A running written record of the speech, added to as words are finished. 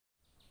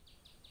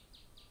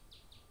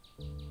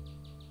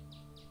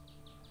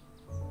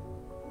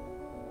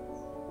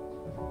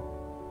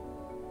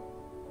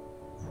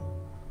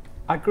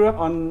I grew up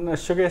on a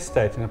sugar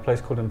estate in a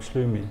place called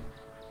Mhlumi.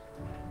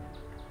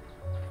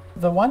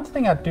 The one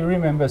thing I do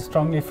remember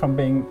strongly from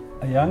being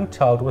a young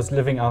child was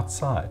living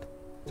outside.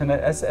 And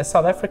as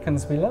South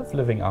Africans, we love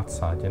living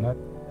outside, you know.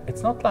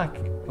 It's not like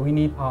we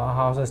need our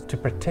houses to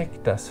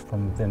protect us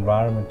from the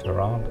environment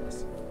around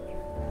us.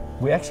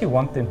 We actually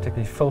want them to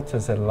be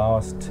filters that allow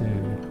us to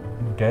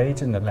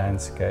engage in the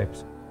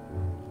landscapes.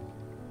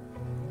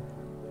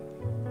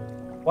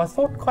 Well, I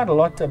thought quite a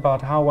lot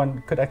about how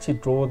one could actually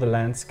draw the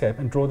landscape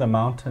and draw the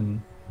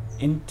mountain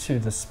into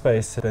the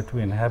space that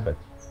we inhabit.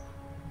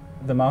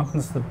 The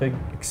mountain's the big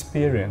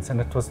experience, and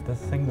it was the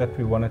thing that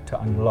we wanted to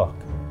unlock.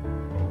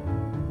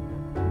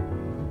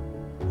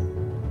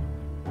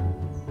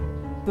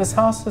 This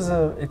house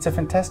it's a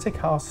fantastic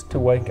house to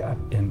wake up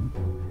in,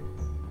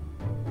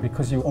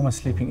 because you're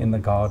almost sleeping in the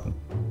garden.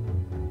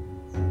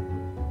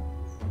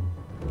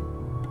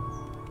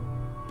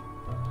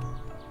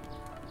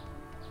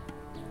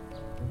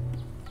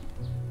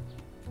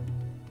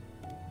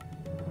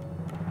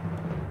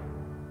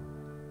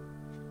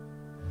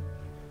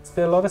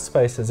 There are a lot of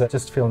spaces that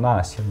just feel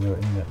nice when you're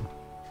in them.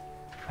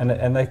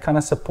 And they kind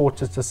of support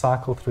just to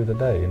cycle through the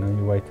day. You know,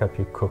 you wake up,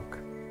 you cook,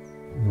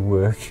 you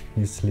work,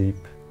 you sleep.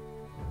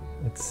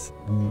 It's,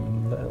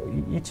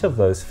 each of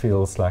those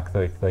feels like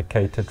they're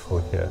catered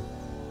for here.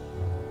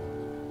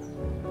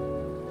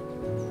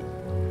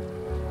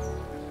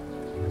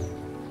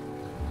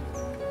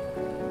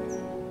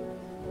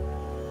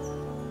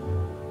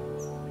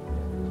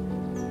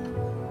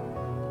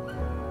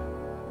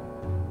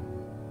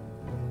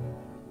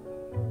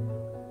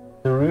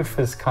 The roof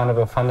is kind of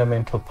a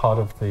fundamental part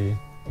of the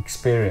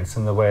experience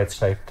in the way it's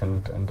shaped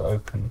and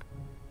opened.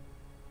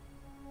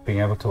 Being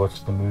able to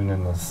watch the moon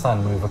and the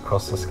sun move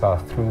across the sky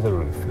through the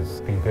roof has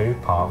been very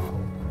powerful.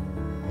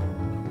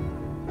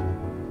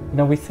 You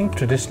know, we think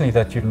traditionally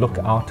that you look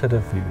out at a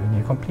view and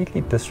you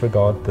completely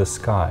disregard the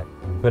sky.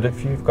 But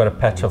if you've got a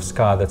patch of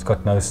sky that's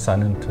got no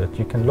sun into it,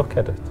 you can look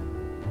at it.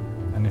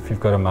 And if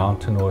you've got a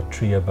mountain or a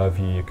tree above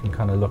you, you can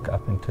kind of look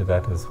up into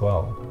that as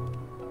well.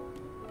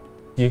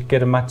 You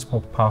get a much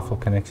more powerful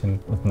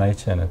connection with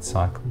nature and its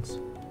cycles.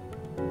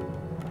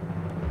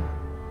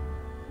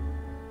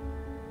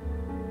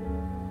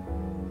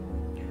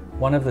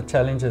 One of the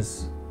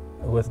challenges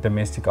with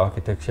domestic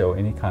architecture or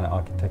any kind of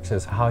architecture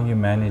is how you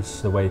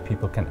manage the way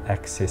people can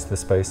access the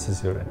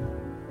spaces you're in.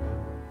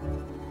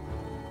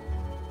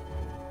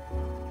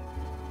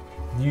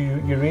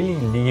 You really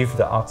leave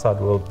the outside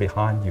world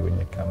behind you when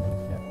you come in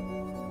here.